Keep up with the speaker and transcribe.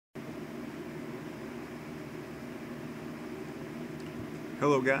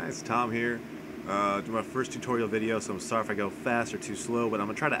Hello guys, Tom here. Do my first tutorial video, so I'm sorry if I go fast or too slow, but I'm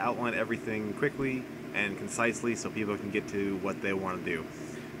going to try to outline everything quickly and concisely so people can get to what they want to do.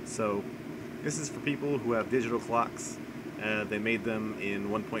 So, this is for people who have digital clocks. They made them in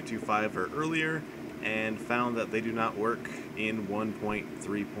 1.25 or earlier and found that they do not work in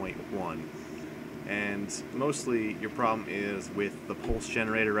 1.3.1. And mostly your problem is with the pulse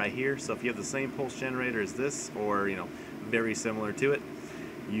generator right here. So if you have the same pulse generator as this, or very similar to it,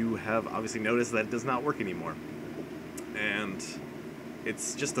 you have obviously noticed that it does not work anymore. And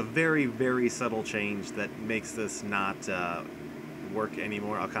it's just a very, very subtle change that makes this not work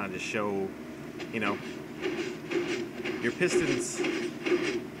anymore. I'll kind of just show, your pistons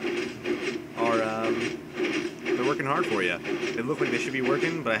are they're working hard for you. They look like they should be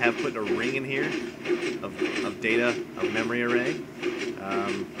working, but I have put a ring in here of data, of memory array.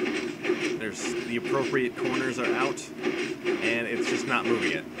 There's the appropriate corners are out, and it's just not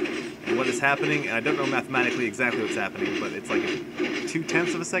moving it. And what is happening, and I don't know mathematically exactly what's happening, but it's like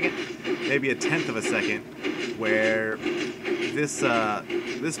 0.2 of a second, maybe 1/10 of a second, where this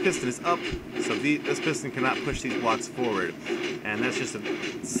piston is up, so this piston cannot push these blocks forward. And that's just a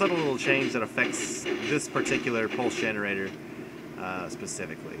subtle little change that affects this particular pulse generator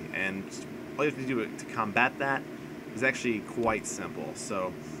specifically. And all you have to do to combat that is actually quite simple.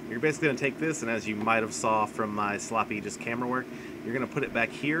 So you're basically going to take this, and as you might have saw from my sloppy just camera work, you're going to put it back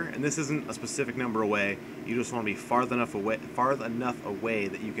here, and this isn't a specific number away. You just want to be far enough away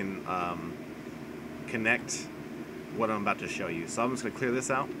that you can connect what I'm about to show you. So I'm just going to clear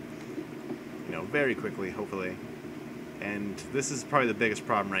this out, very quickly, hopefully. And this is probably the biggest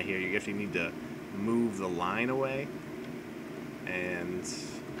problem right here. You actually need to move the line away, and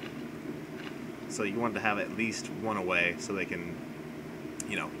so you want to have at least one away so they can,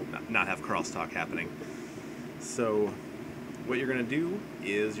 not have crosstalk happening. So what you're going to do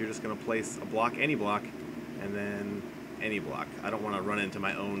is you're just going to place a block, any block, and then any block. I don't want to run into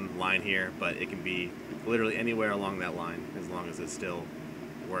my own line here, but it can be literally anywhere along that line as long as it still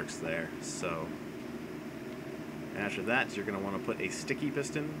works there. So after that, you're going to want to put a sticky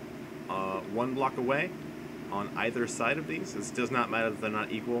piston one block away on either side of these. This does not matter if they're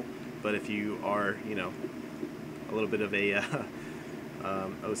not equal, but if you are, a little bit of a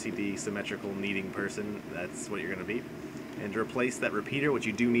OCD symmetrical needing person, that's what you're going to be. And to replace that repeater, which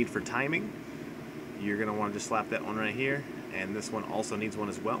you do need for timing, you're going to want to just slap that one right here, and this one also needs one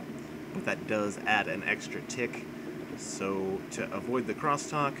as well, but that does add an extra tick. So to avoid the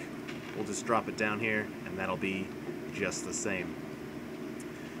crosstalk, we'll just drop it down here, and that'll be just the same.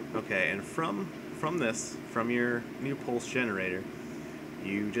 Okay, and from your new pulse generator,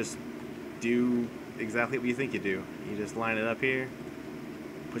 you just do exactly what you think you do. You just line it up here,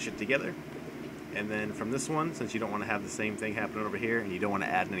 push it together, and then from this one, since you don't want to have the same thing happening over here, and you don't want to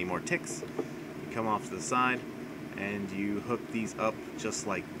add any more ticks, you come off to the side, and you hook these up just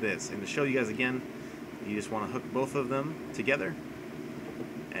like this. And to show you guys again, you just want to hook both of them together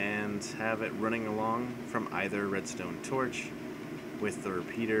and have it running along from either redstone torch with the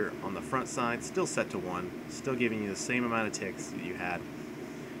repeater on the front side, still set to 1, still giving you the same amount of ticks that you had.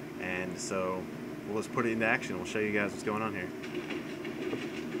 And so we'll just put it into action. We'll show you guys what's going on here.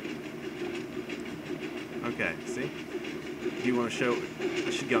 Okay, see? Do you want to show,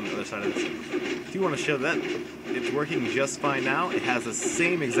 I should get on the other side of this. Do you want to show that it's working just fine now? It has the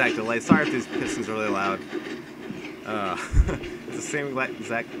same exact delay. Sorry if these pistons are really loud. It's the same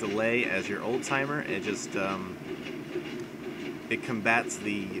exact delay as your old timer. It just, it combats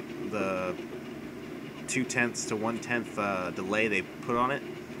the 0.2 to 1/10 delay they put on it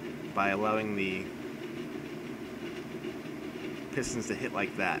by allowing the pistons to hit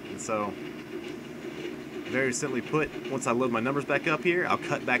like that. And so, very simply put, once I load my numbers back up here, I'll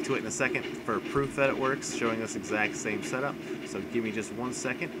cut back to it in a second for proof that it works, showing this exact same setup. So give me just 1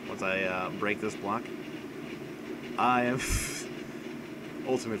 second once I break this block. I am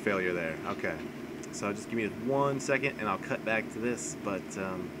ultimate failure there. Okay, so just give me 1 second and I'll cut back to this. But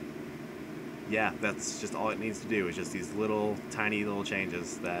yeah, that's just all it needs to do, is just these little tiny little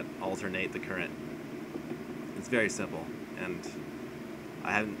changes that alternate the current. It's very simple, and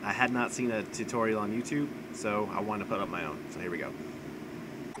I had not seen a tutorial on YouTube, so I wanted to put up my own. So here we go.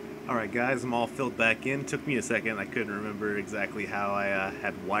 Alright guys, I'm all filled back in. Took me a second. I couldn't remember exactly how I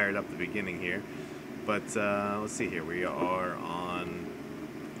had wired up the beginning here. But let's see here. We are on,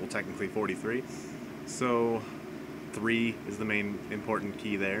 well, technically 43. So 3 is the main important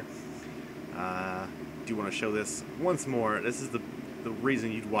key there. Do want to show this once more. This is the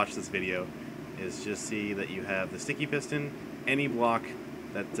reason you'd watch this video, is just see that you have the sticky piston, any block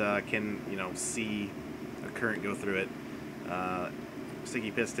that can, see a current go through it.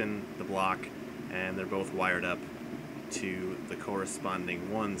 sticky piston, the block, and they're both wired up to the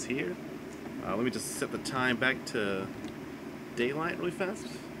corresponding ones here. Let me just set the time back to daylight really fast.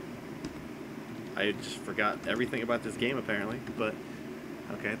 I just forgot everything about this game apparently, but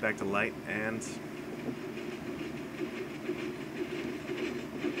okay, back to light, and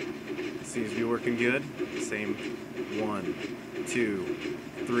seems to be working good. Same 1, 2,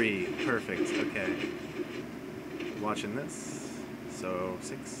 3, perfect. Okay, watching this. So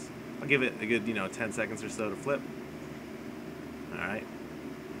 6. I'll give it a good 10 seconds or so to flip. All right,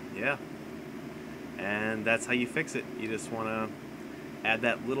 yeah, and that's how you fix it. You just want to add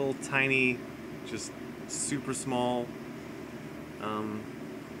that little tiny, just super small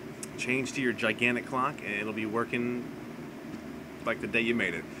change to your gigantic clock, and it'll be working like the day you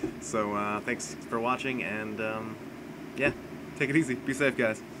made it. So thanks for watching, and yeah, take it easy. Be safe,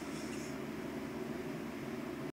 guys.